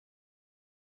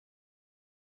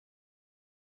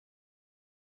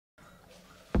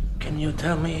Can you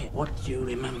tell me what you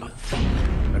remember?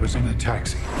 I was in a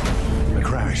taxi. I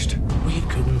crashed. We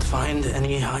couldn't find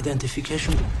any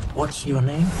identification. What's your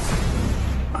name?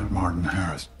 I'm Martin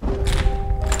Harris.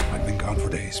 I've been gone for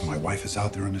days. My wife is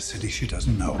out there in the city she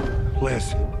doesn't know.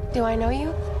 Liz. Do I know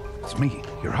you? It's me,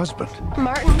 your husband.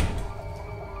 Martin.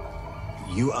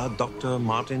 You are Dr.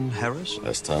 Martin Harris?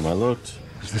 Last time I looked.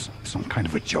 Is this some kind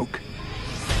of a joke?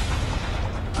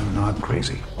 I'm not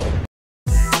crazy.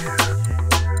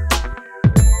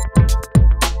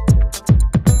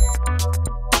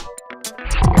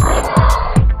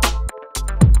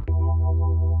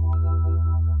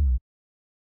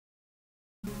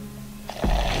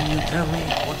 Can you tell me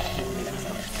what you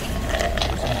remember?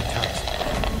 I was in a taxi.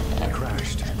 I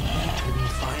crashed. We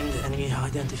couldn't find any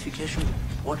identification.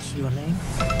 What's your name?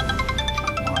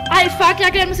 Ej, fuck,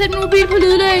 jeg glemte at sætte en mobil på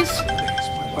lydløs.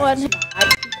 Hvor er den?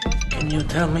 Can you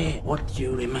tell me what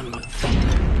you remember?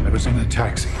 I was in a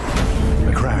taxi.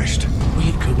 I crashed.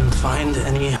 We couldn't find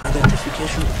any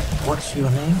identification. What's your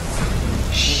name?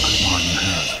 I'm Martin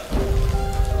Harris.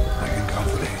 I've been gone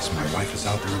for days. My wife is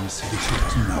out there in the city she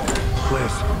doesn't know.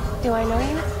 Liz. Do I know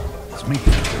you? It's me,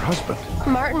 your husband.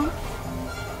 Martin.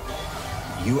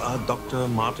 You are Dr.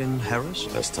 Martin Harris?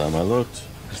 Last time I looked.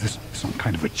 Is this some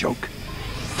kind of a joke?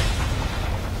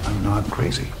 I'm not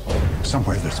crazy.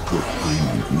 Somewhere there's proof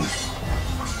behind me.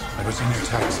 I was in your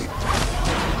taxi.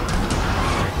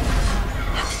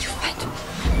 How did you find him?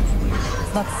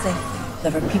 It's not safe.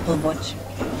 There were people watching.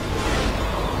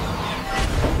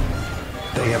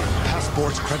 They have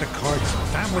passports, credit cards,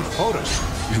 family photos.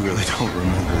 You really don't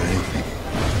remember anything.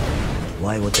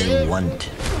 Why would they want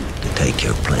to take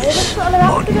your place?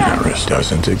 Martin Harris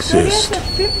doesn't exist.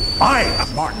 I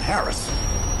am Martin Harris.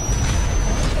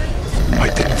 I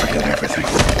didn't forget everything.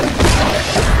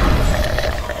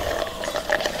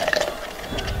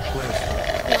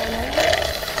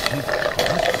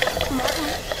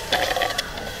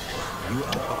 You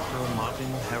are Dr.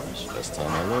 Martin Harris? Last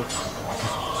time I looked.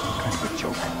 Some kind of a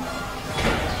joke.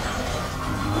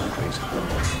 I'm not crazy.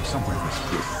 Somewhere there's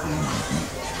proof behind me.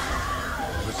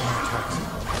 I was in a taxi.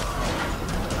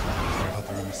 Out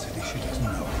there in the city she doesn't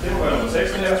know.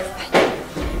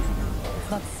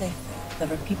 It's not safe. There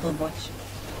were people watching.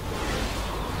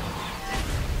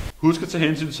 Husk at tage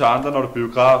hensyn til andre, når du er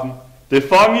biografen. Det er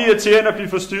fucking irriterende at blive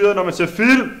forstyrret, når man ser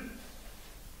film.